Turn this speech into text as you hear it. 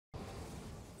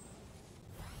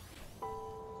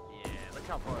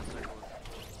how far a circle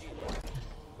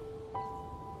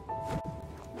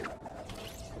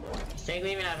is. Tank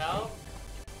leaving out help?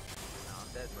 No, I'm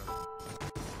dead, bro.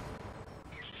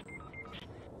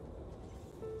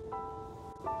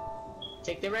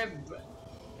 Take the red.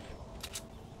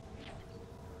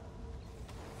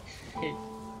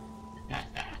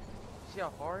 See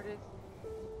how far it is?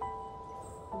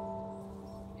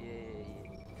 Yeah.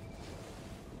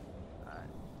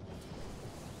 Alright.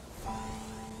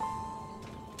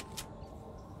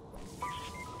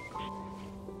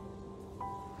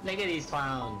 Look at these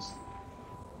clowns.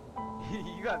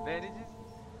 You got bandages?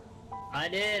 I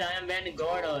did. I am Bandit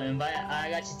Gordo, and I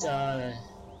got you to.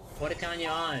 What account you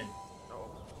on?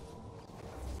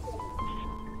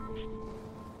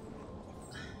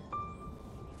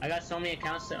 I got so many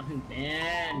accounts to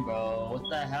ban, bro. What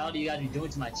the hell do you guys be doing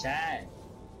to my chat?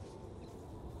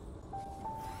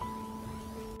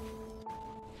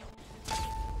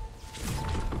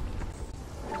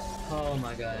 Oh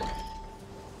my god.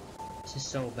 This is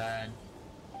so bad.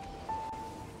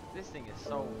 This thing is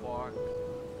so far.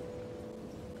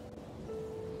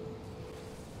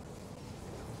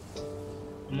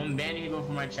 I'm unbanning people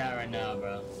from my chat right now,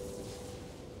 bro.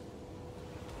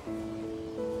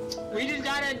 We just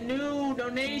got a new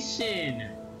donation.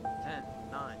 10,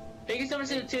 9. Thank you so much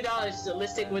for the $2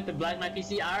 listed with the Black My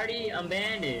PC. I already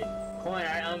unbanned it. Coin,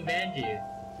 I unbanned you.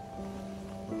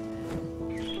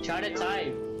 Try to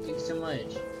type. Thank you so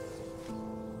much.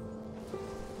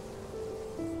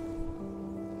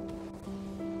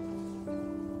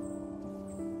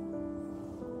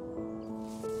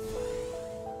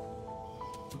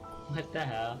 What the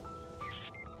hell?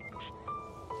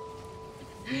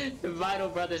 The Vital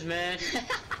Brothers, man.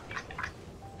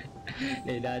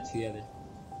 They died together.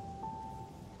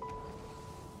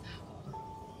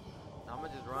 I'm gonna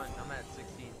just run. I'm at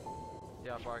 16. See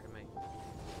how far I can make.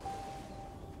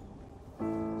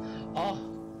 Oh,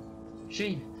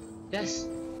 Shane. Yes,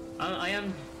 I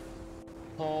am.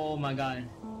 Oh my god.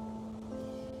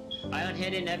 I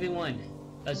unhidden everyone.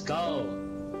 Let's go.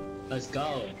 Let's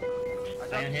go.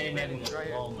 I unhidden everyone.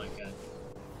 Right, oh my god.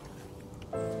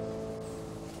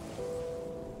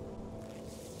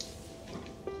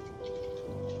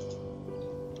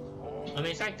 I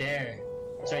mean, it's right there.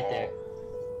 It's right there.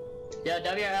 Yo,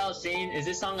 WRL, Shane, is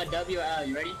this song a WRL?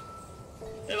 You ready?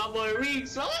 Hey, my boy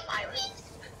Reeks. Oh my Reeks.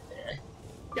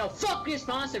 Yo, fuck your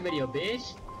sponsor video,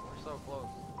 bitch. We're so close.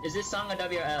 Is this song a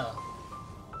WRL?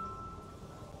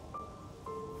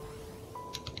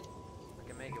 I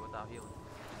can make it without healing.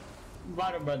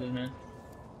 Vital Brothers, man.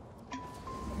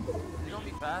 Is it gonna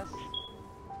be fast?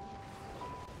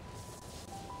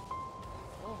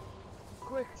 Oh,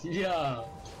 quick. Yeah.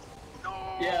 No.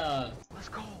 Yeah. Let's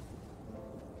go.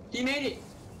 He made it.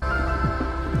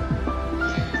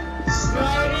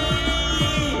 Spidey!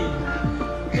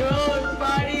 Go,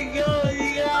 Spidey, go! You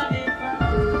got it, bro.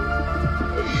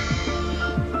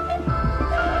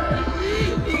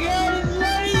 You got it,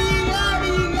 Spidey! You got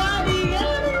it! You got it! You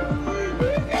got it!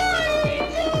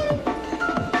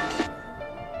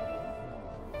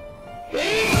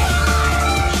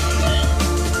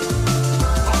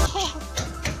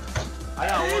 I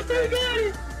got one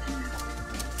bandage.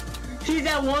 He's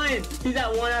at 1! He's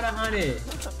at 1 out of 100!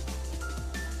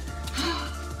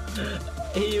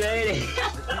 He made it!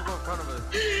 There's people in front of us.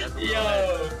 Yo!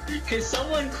 Can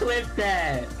someone clip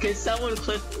that? Can someone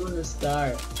clip it from the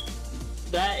start?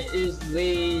 That is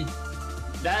the...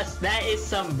 That is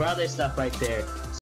some brother stuff right there.